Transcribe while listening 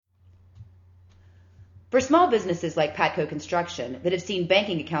For small businesses like Patco Construction that have seen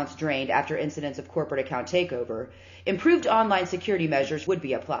banking accounts drained after incidents of corporate account takeover, improved online security measures would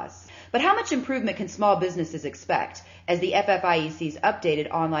be a plus. But how much improvement can small businesses expect as the FFIEC's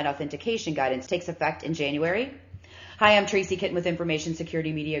updated online authentication guidance takes effect in January? Hi, I'm Tracy Kitten with Information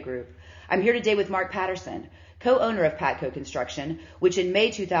Security Media Group. I'm here today with Mark Patterson, co-owner of Patco Construction, which in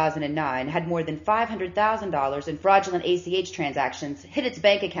May 2009 had more than $500,000 in fraudulent ACH transactions hit its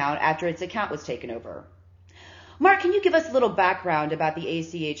bank account after its account was taken over. Mark, can you give us a little background about the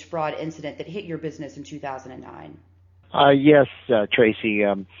ACH fraud incident that hit your business in 2009? Yes, Tracy.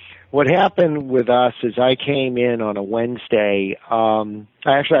 What happened with us is I came in on a Wednesday.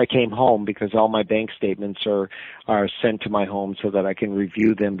 I came home because all my bank statements are sent to my home so that I can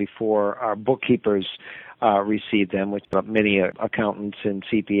review them before our bookkeepers receive them, which many accountants and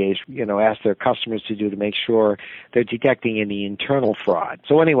CPAs, ask their customers to do to make sure they're detecting any internal fraud.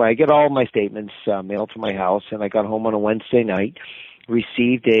 So anyway, I get all my statements mailed to my house, and I got home on a Wednesday night,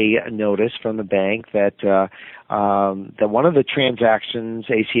 received a notice from the bank that that one of the transactions,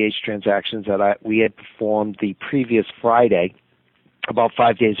 ACH transactions that we had performed the previous Friday, about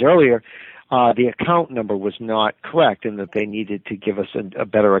 5 days earlier, the account number was not correct, and that they needed to give us a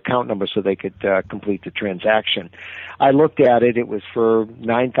better account number so they could complete the transaction. I looked at it. It was for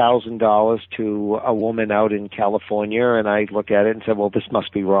 $9,000 to a woman out in California, and I looked at it and said, well, this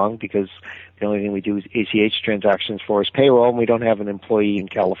must be wrong because the only thing we do is ACH transactions for is payroll, and we don't have an employee in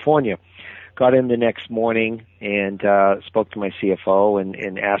California. Got in the next morning and spoke to my CFO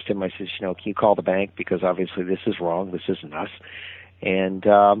and asked him, I said, can you call the bank because obviously this is wrong. This isn't us. And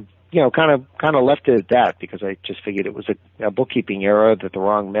kind of left it at that because I just figured it was a bookkeeping error, that the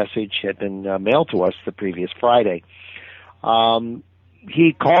wrong message had been mailed to us the previous Friday.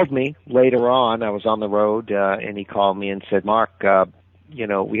 He called me later on. I was on the road, and he called me and said, Mark,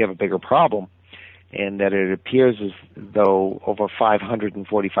 we have a bigger problem, and that it appears as though over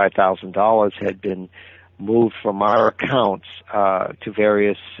 $545,000 had been moved from our accounts to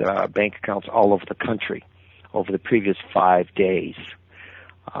various bank accounts all over the country over the previous 5 days.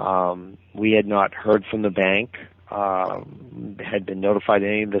 We had not heard from the bank, had been notified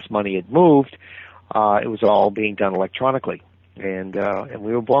any of this money had moved. It was all being done electronically, and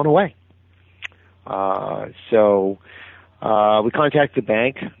we were blown away. So we contacted the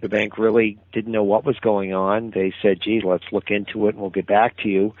bank. The bank really didn't know what was going on. They said, gee, let's look into it and we'll get back to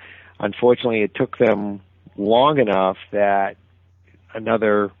you. Unfortunately, it took them long enough that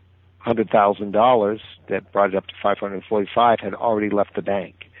another $100,000 that brought it up to $545 had already left the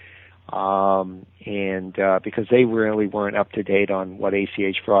bank. Because they really weren't up to date on what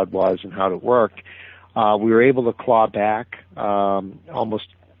ACH fraud was and how it worked, we were able to claw back almost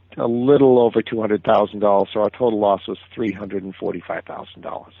a little over $200,000, so our total loss was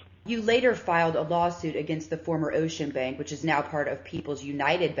 $345,000. You later filed a lawsuit against the former Ocean Bank, which is now part of People's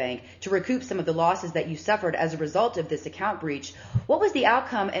United Bank, to recoup some of the losses that you suffered as a result of this account breach. What was the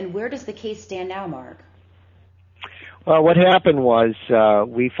outcome, and where does the case stand now, Mark? Well, what happened was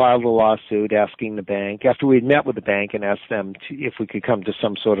we filed a lawsuit asking the bank, after we had met with the bank and asked them if we could come to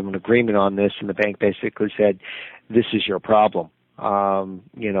some sort of an agreement on this, and the bank basically said, this is your problem.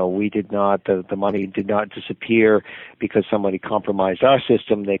 We did not, the money did not disappear because somebody compromised our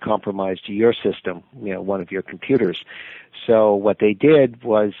system. They compromised your system, one of your computers. So what they did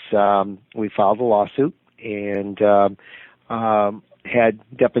was we filed a lawsuit and had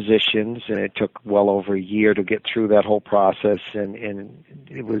depositions, and it took well over a year to get through that whole process, and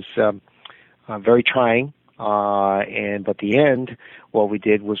it was very trying. But the end, what we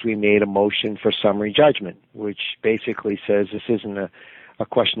did was we made a motion for summary judgment, which basically says this isn't a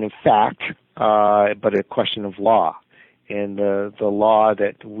question of fact, but a question of law. And the law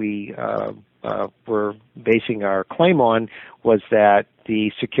that we were basing our claim on was that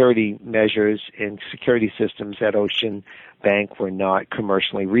the security measures and security systems at Ocean Bank were not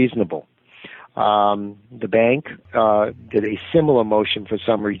commercially reasonable. The bank did a similar motion for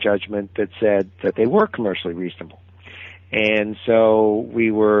summary judgment that said that they were commercially reasonable. And so we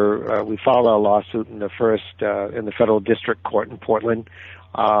filed our lawsuit in the federal district court in Portland.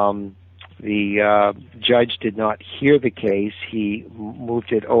 The judge did not hear the case. He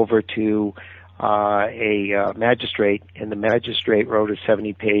moved it over to a magistrate, and the magistrate wrote a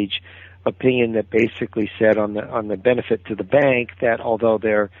 70-page opinion that basically said on the benefit to the bank that although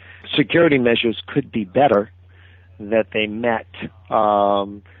their security measures could be better, that they met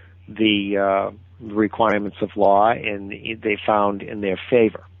the requirements of law, and they found in their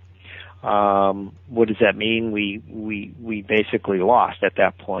favor. What does that mean? We basically lost at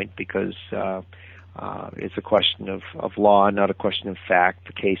that point because It's a question of law, not a question of fact.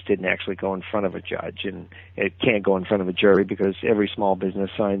 The case didn't actually go in front of a judge, and it can't go in front of a jury because every small business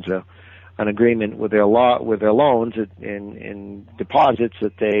signs an agreement with their loans and deposits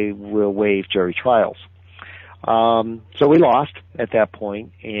that they will waive jury trials. So we lost at that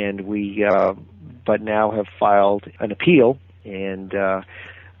point, and but now have filed an appeal, and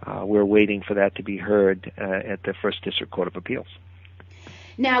we're waiting for that to be heard at the First District Court of Appeals.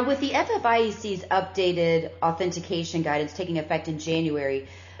 Now, with the FFIEC's updated authentication guidance taking effect in January,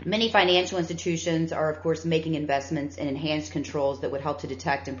 many financial institutions are, of course, making investments in enhanced controls that would help to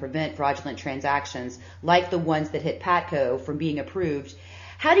detect and prevent fraudulent transactions, like the ones that hit PATCO from being approved.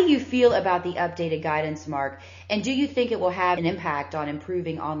 How do you feel about the updated guidance, Mark, and do you think it will have an impact on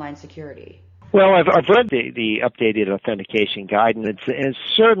improving online security? Well, I've read the updated authentication guidance, and it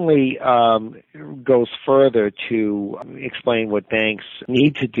certainly goes further to explain what banks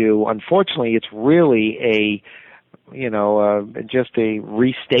need to do. Unfortunately, it's really just a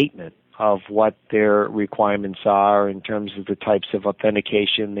restatement of what their requirements are in terms of the types of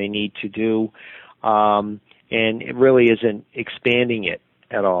authentication they need to do, and it really isn't expanding it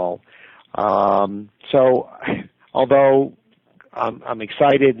at all. So, although I'm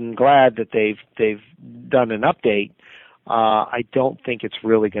excited and glad that they've done an update, I don't think it's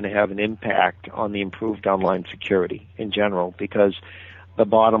really going to have an impact on the improved online security in general, because the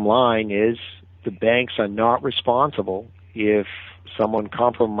bottom line is the banks are not responsible if someone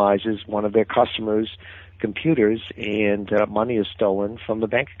compromises one of their customers' computers and money is stolen from the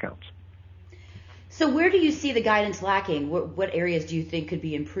bank accounts. So where do you see the guidance lacking? What areas do you think could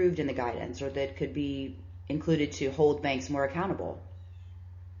be improved in the guidance, or that could be included to hold banks more accountable?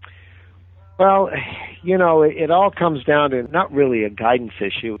 Well, it all comes down to not really a guidance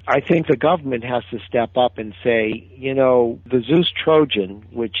issue. I think the government has to step up and say, the Zeus Trojan,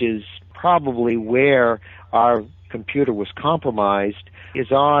 which is probably where our computer was compromised,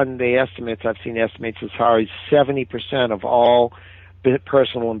 is on the estimates. I've seen estimates as high as 70% of all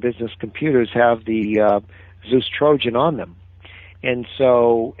personal and business computers have the Zeus Trojan on them. And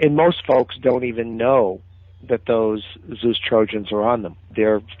most folks don't even know that those Zeus Trojans are on them.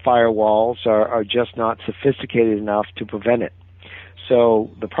 Their firewalls are just not sophisticated enough to prevent it.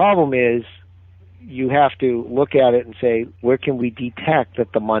 So the problem is you have to look at it and say, where can we detect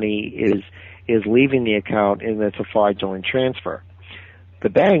that the money is leaving the account and it's a fraudulent transfer? The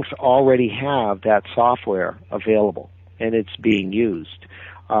banks already have that software available, and it's being used.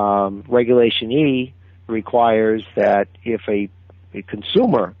 Regulation E requires that if a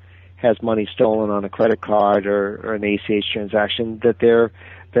consumer has money stolen on a credit card or an ACH transaction,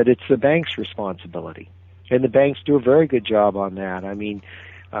 that it's the bank's responsibility. And the banks do a very good job on that. I mean,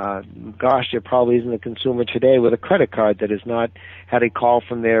 there probably isn't a consumer today with a credit card that has not had a call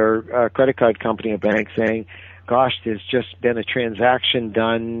from their credit card company or bank saying, gosh, there's just been a transaction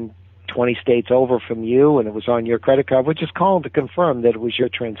done 20 states over from you and it was on your credit card. We're just calling to confirm that it was your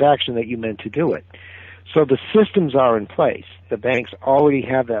transaction, that you meant to do it. So the systems are in place. The banks already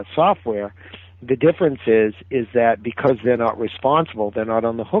have that software. The difference is that because they're not responsible, they're not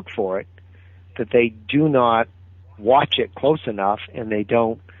on the hook for it, that they do not watch it close enough, and they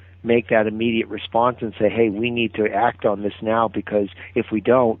don't make that immediate response and say, hey, we need to act on this now, because if we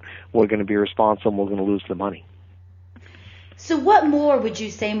don't, we're going to be responsible and we're going to lose the money. So what more would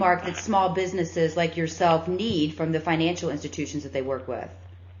you say, Mark, that small businesses like yourself need from the financial institutions that they work with?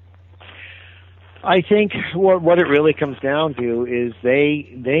 I think what it really comes down to is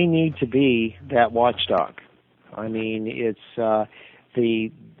they need to be that watchdog. I mean, it's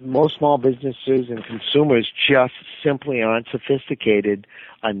the most small businesses and consumers just simply aren't sophisticated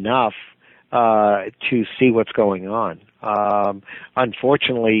enough to see what's going on.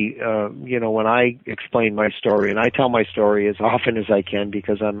 Unfortunately, when I explain my story, and I tell my story as often as I can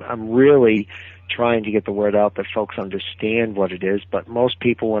because I'm really trying to get the word out that folks understand what it is, but most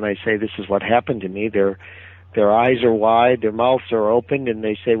people, when I say this is what happened to me, their eyes are wide, their mouths are open, and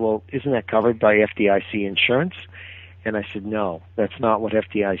they say, well, isn't that covered by FDIC insurance? And I said, no, that's not what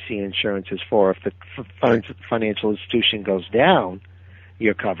FDIC insurance is for. If the financial institution goes down,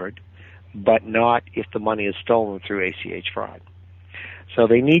 you're covered, but not if the money is stolen through ACH fraud. So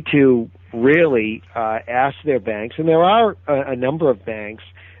they need to really ask their banks, and there are a number of banks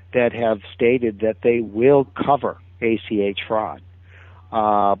that have stated that they will cover ACH fraud,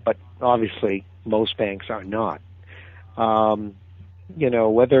 but obviously most banks are not.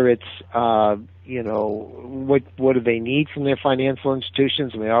 Whether it's, what do they need from their financial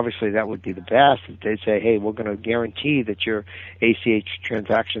institutions? I mean, obviously that would be the best. If they say, hey, we're going to guarantee that your ACH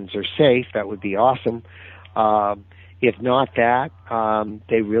transactions are safe, that would be awesome. If not that,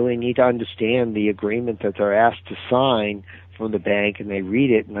 they really need to understand the agreement that they're asked to sign from the bank, and they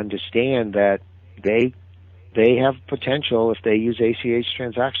read it and understand that they have potential, if they use ACH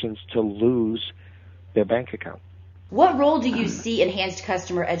transactions, to lose their bank account. What role do you see enhanced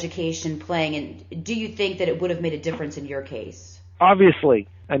customer education playing, and do you think that it would have made a difference in your case? Obviously,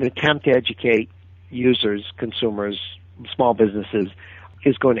 an attempt to educate users, consumers, small businesses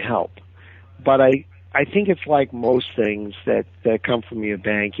is going to help. But I think it's like most things that come from your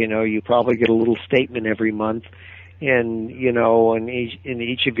bank. You probably get a little statement every month, and in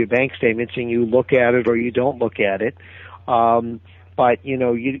each of your bank statements, and you look at it or you don't look at it. But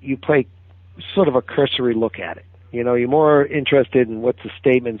you play sort of a cursory look at it. You're more interested in what the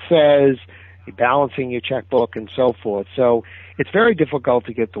statement says, you're balancing your checkbook, and so forth. So it's very difficult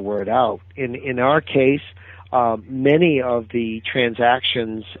to get the word out. In our case, many of the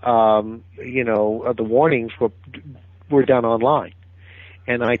transactions, of the warnings were done online.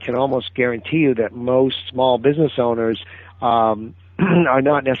 And I can almost guarantee you that most small business owners are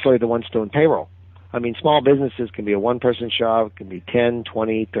not necessarily the ones doing payroll. I mean, small businesses can be a one-person shop, it can be 10,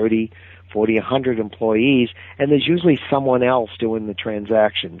 20, 30, 40, 100 employees, and there's usually someone else doing the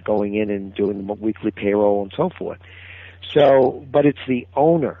transaction, going in and doing the weekly payroll and so forth. So, but it's the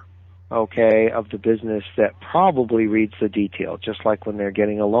owner, of the business that probably reads the detail, just like when they're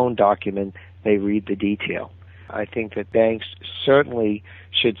getting a loan document, they read the detail. I think that banks certainly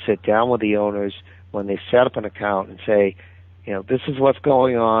should sit down with the owners when they set up an account and say, this is what's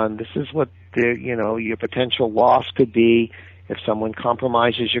going on, this is what your potential loss could be if someone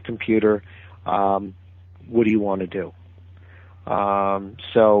compromises your computer. What do you want to do?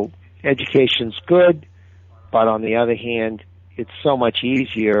 So education's good, but on the other hand, it's so much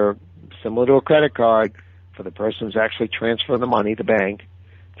easier, similar to a credit card, for the person who's actually transferring the money, the bank,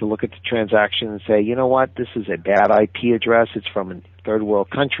 to look at the transaction and say, you know what, this is a bad IP address, it's from a third world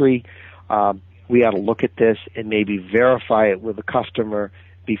country, we ought to look at this and maybe verify it with the customer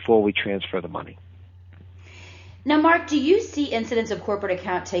before we transfer the money. Now, Mark, do you see incidents of corporate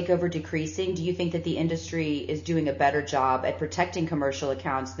account takeover decreasing? Do you think that the industry is doing a better job at protecting commercial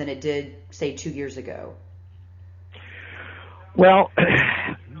accounts than it did, say, 2 years ago? Well,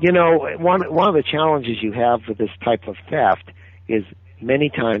 one of the challenges you have with this type of theft is many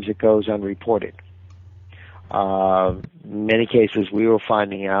times it goes unreported. Many cases we were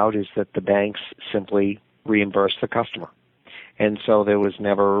finding out is that the banks simply reimburse the customer. And so there was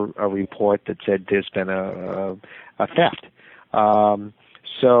never a report that said there's been a theft.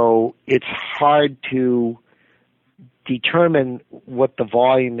 So it's hard to determine what the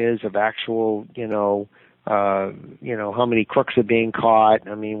volume is of actual, how many crooks are being caught.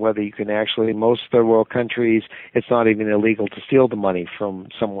 I mean, whether you can actually, most third world countries, it's not even illegal to steal the money from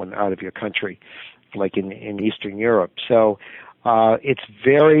someone out of your country, like in Eastern Europe. So it's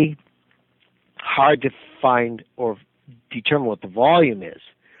very hard to find or determine what the volume is.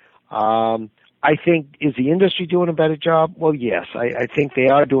 I think, is the industry doing a better job? Well, yes, I think they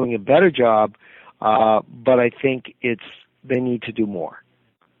are doing a better job, but I think they need to do more.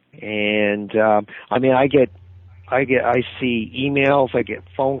 And I see emails, I get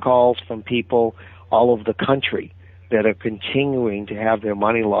phone calls from people all over the country that are continuing to have their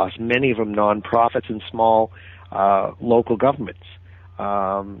money lost. Many of them nonprofits and small local governments.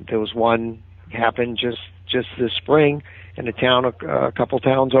 There was one happened just this spring in a town a couple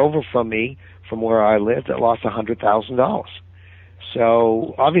towns over from me, from where I lived, that lost $100,000.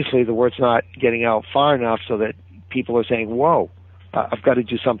 So obviously the word's not getting out far enough so that people are saying, whoa, I've got to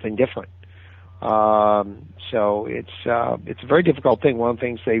do something different. So it's a very difficult thing. One of the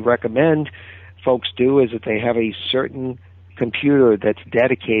things they recommend folks do is that they have a certain computer that's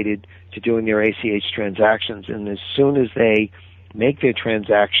dedicated to doing their ACH transactions, and as soon as they make their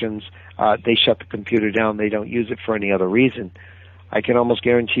transactions, they shut the computer down. They don't use it for any other reason. I can almost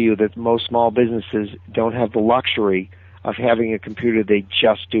guarantee you that most small businesses don't have the luxury of having a computer they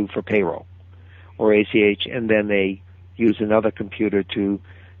just do for payroll or ACH, and then they use another computer to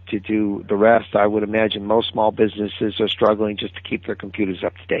do the rest. I would imagine most small businesses are struggling just to keep their computers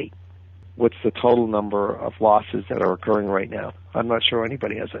up to date. What's the total number of losses that are occurring right now? I'm not sure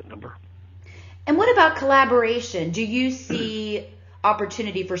anybody has that number. And what about collaboration? Do you see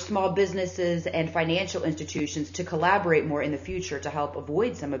opportunity for small businesses and financial institutions to collaborate more in the future to help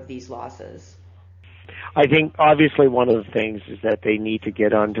avoid some of these losses? I think obviously one of the things is that they need to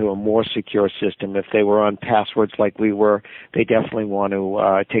get onto a more secure system. If they were on passwords like we were, they definitely want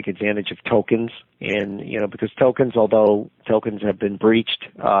to take advantage of tokens. And, because tokens, although tokens have been breached,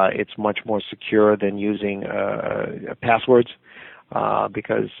 it's much more secure than using passwords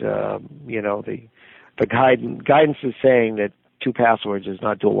because, the guidance is saying that 2 passwords is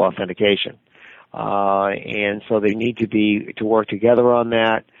not dual authentication. And so they need to work together on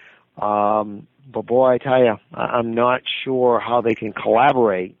that. But boy, I tell you, I'm not sure how they can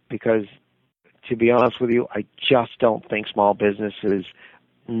collaborate because, to be honest with you, I just don't think small businesses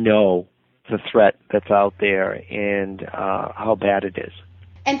know the threat that's out there and how bad it is.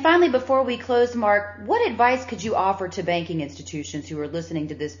 And finally, before we close, Mark, what advice could you offer to banking institutions who are listening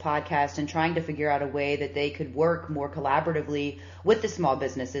to this podcast and trying to figure out a way that they could work more collaboratively with the small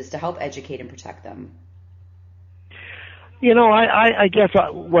businesses to help educate and protect them? You know, I guess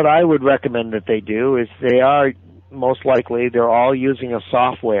what I would recommend that they do is they're all using a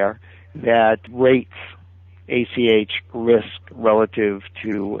software that rates ACH risk relative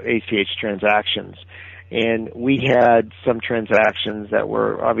to ACH transactions. And we had some transactions that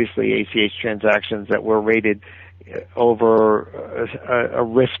were obviously ACH transactions that were rated over a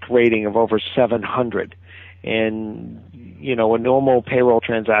risk rating of over 700. And, you know, a normal payroll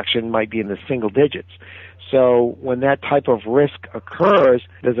transaction might be in the single digits. So when that type of risk occurs,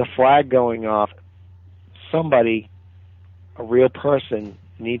 there's a flag going off. Somebody, a real person,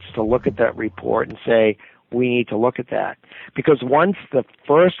 needs to look at that report and say, we need to look at that. Because once the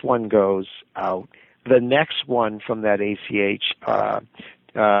first one goes out, the next one from that ACH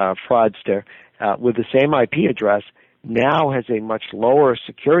fraudster with the same IP address now has a much lower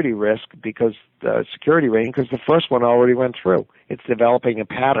security risk because the security rating, because the first one already went through. It's developing a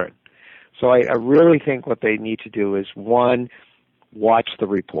pattern. So I really think what they need to do is, one, watch the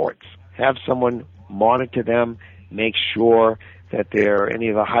reports. Have someone monitor them, make sure that there are any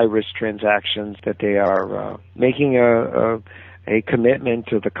of the high-risk transactions, that they are making a commitment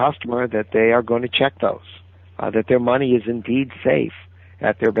to the customer that they are going to check those, that their money is indeed safe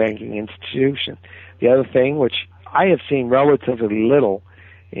at their banking institution. The other thing, which I have seen relatively little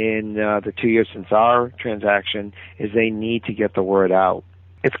in the 2 years since our transaction, is they need to get the word out.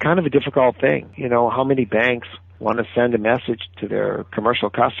 It's kind of a difficult thing. You know, how many banks want to send a message to their commercial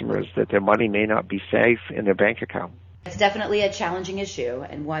customers that their money may not be safe in their bank account? It's definitely a challenging issue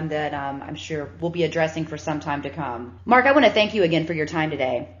and one that I'm sure we'll be addressing for some time to come. Mark, I want to thank you again for your time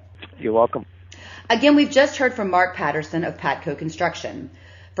today. You're welcome. Again, we've just heard from Mark Patterson of Patco Construction.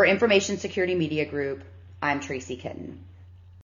 For Information Security Media Group, I'm Tracy Kitten.